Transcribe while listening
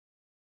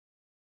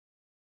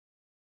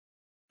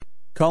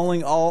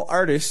calling all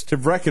artists to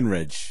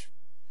Breckenridge.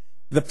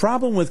 The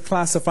problem with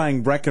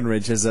classifying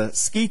Breckenridge as a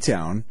ski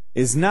town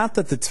is not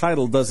that the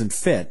title doesn't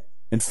fit.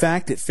 In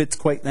fact, it fits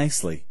quite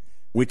nicely,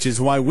 which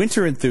is why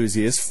winter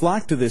enthusiasts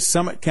flock to this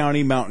Summit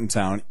County mountain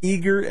town,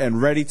 eager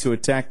and ready to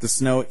attack the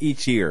snow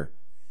each year.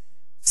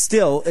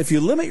 Still, if you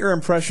limit your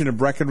impression of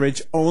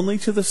Breckenridge only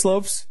to the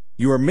slopes,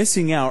 you are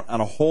missing out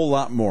on a whole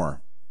lot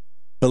more.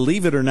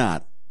 Believe it or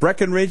not,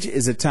 Breckenridge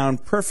is a town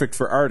perfect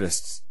for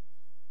artists.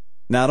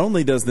 Not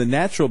only does the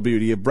natural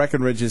beauty of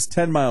Breckenridge's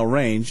 10-mile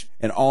range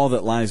and all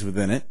that lies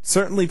within it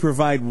certainly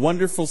provide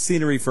wonderful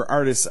scenery for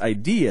artists'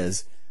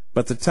 ideas,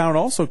 but the town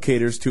also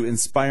caters to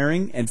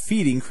inspiring and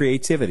feeding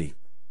creativity.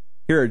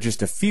 Here are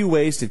just a few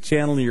ways to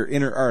channel your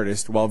inner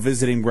artist while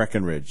visiting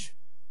Breckenridge.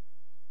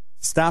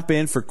 Stop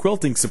in for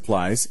quilting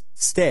supplies,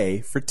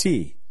 stay for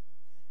tea.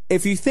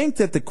 If you think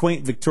that the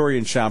quaint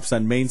Victorian shops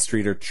on Main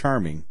Street are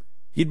charming,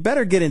 you'd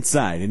better get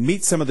inside and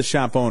meet some of the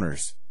shop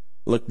owners.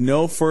 Look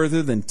no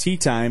further than Tea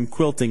Time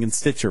Quilting and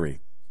Stitchery,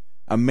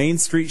 a Main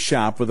Street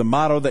shop with a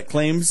motto that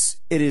claims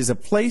it is a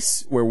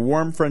place where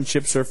warm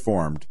friendships are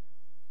formed.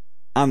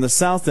 On the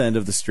south end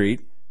of the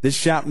street, this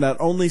shop not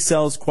only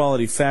sells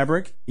quality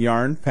fabric,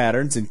 yarn,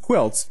 patterns, and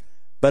quilts,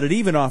 but it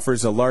even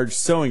offers a large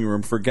sewing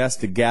room for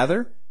guests to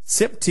gather,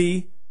 sip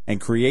tea,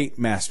 and create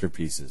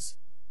masterpieces.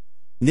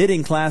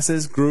 Knitting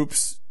classes,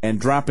 groups,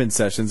 and drop-in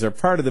sessions are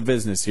part of the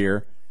business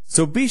here,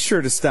 so be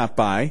sure to stop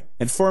by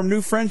and form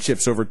new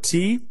friendships over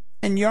tea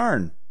and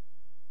yarn.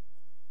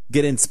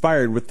 Get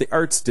inspired with the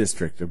Arts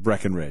District of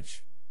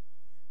Breckenridge.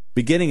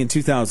 Beginning in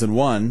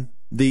 2001,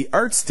 the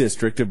Arts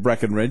District of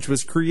Breckenridge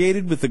was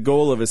created with the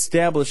goal of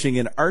establishing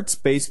an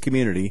arts-based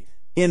community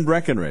in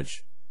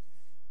Breckenridge.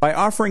 By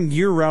offering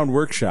year-round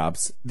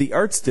workshops, the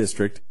Arts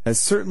District has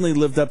certainly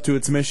lived up to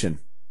its mission.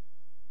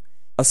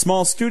 A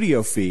small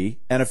studio fee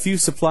and a few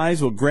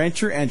supplies will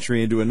grant your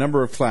entry into a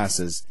number of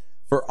classes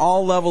for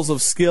all levels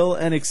of skill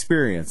and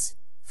experience,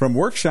 from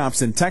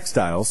workshops in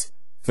textiles,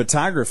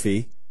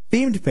 photography,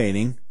 themed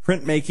painting,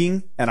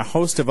 printmaking, and a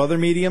host of other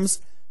mediums.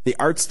 The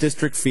Arts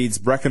District feeds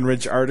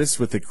Breckenridge artists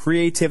with the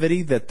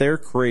creativity that they're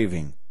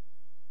craving.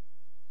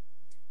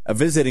 A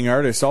visiting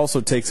artist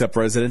also takes up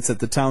residence at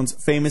the town's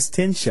famous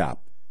tin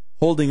shop,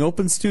 holding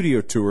open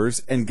studio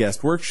tours and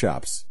guest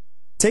workshops.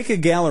 Take a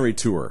gallery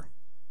tour.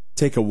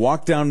 Take a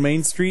walk down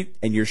Main Street,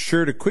 and you're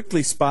sure to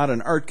quickly spot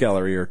an art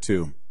gallery or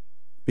two.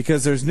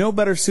 Because there's no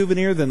better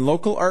souvenir than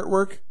local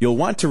artwork, you'll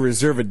want to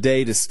reserve a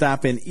day to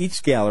stop in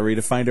each gallery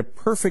to find a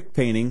perfect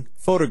painting,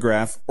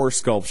 photograph, or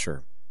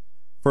sculpture.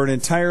 For an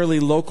entirely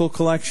local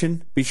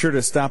collection, be sure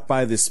to stop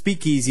by the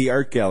Speakeasy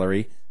Art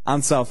Gallery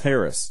on South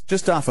Harris,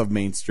 just off of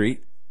Main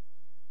Street.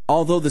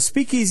 Although the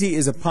Speakeasy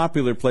is a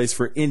popular place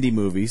for indie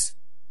movies,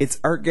 its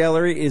art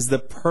gallery is the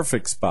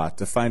perfect spot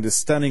to find a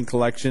stunning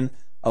collection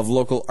of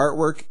local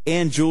artwork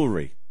and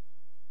jewelry.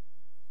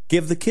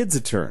 Give the kids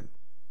a turn.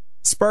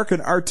 Spark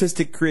an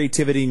artistic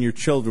creativity in your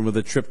children with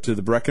a trip to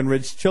the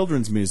Breckenridge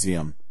Children's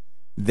Museum.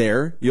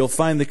 There, you'll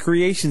find the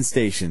Creation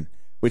Station,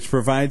 which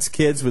provides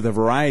kids with a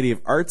variety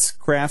of arts,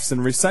 crafts,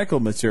 and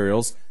recycled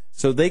materials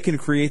so they can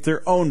create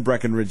their own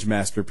Breckenridge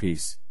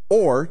masterpiece.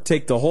 Or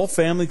take the whole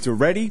family to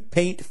Ready,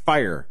 Paint,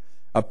 Fire,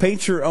 a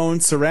paint-your-own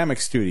ceramic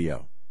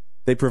studio.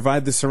 They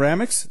provide the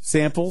ceramics,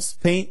 samples,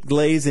 paint,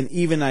 glaze, and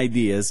even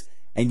ideas,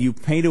 and you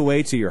paint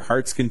away to your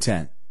heart's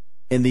content.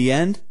 In the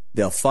end,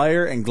 they'll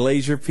fire and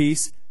glaze your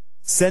piece,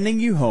 sending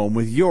you home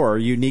with your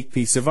unique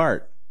piece of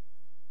art.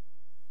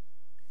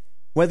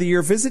 Whether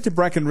your visit to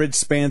Breckenridge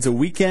spans a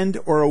weekend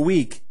or a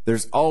week,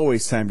 there's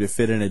always time to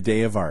fit in a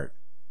day of art.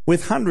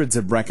 With hundreds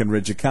of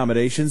Breckenridge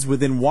accommodations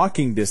within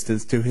walking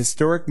distance to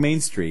historic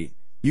Main Street,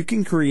 you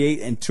can create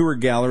and tour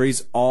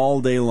galleries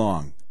all day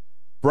long.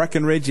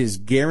 Breckenridge is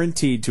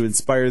guaranteed to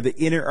inspire the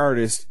inner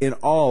artist in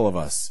all of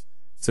us.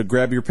 So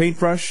grab your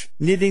paintbrush,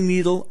 knitting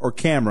needle, or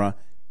camera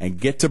and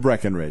get to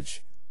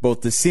Breckenridge.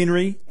 Both the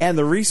scenery and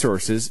the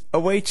resources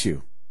await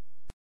you.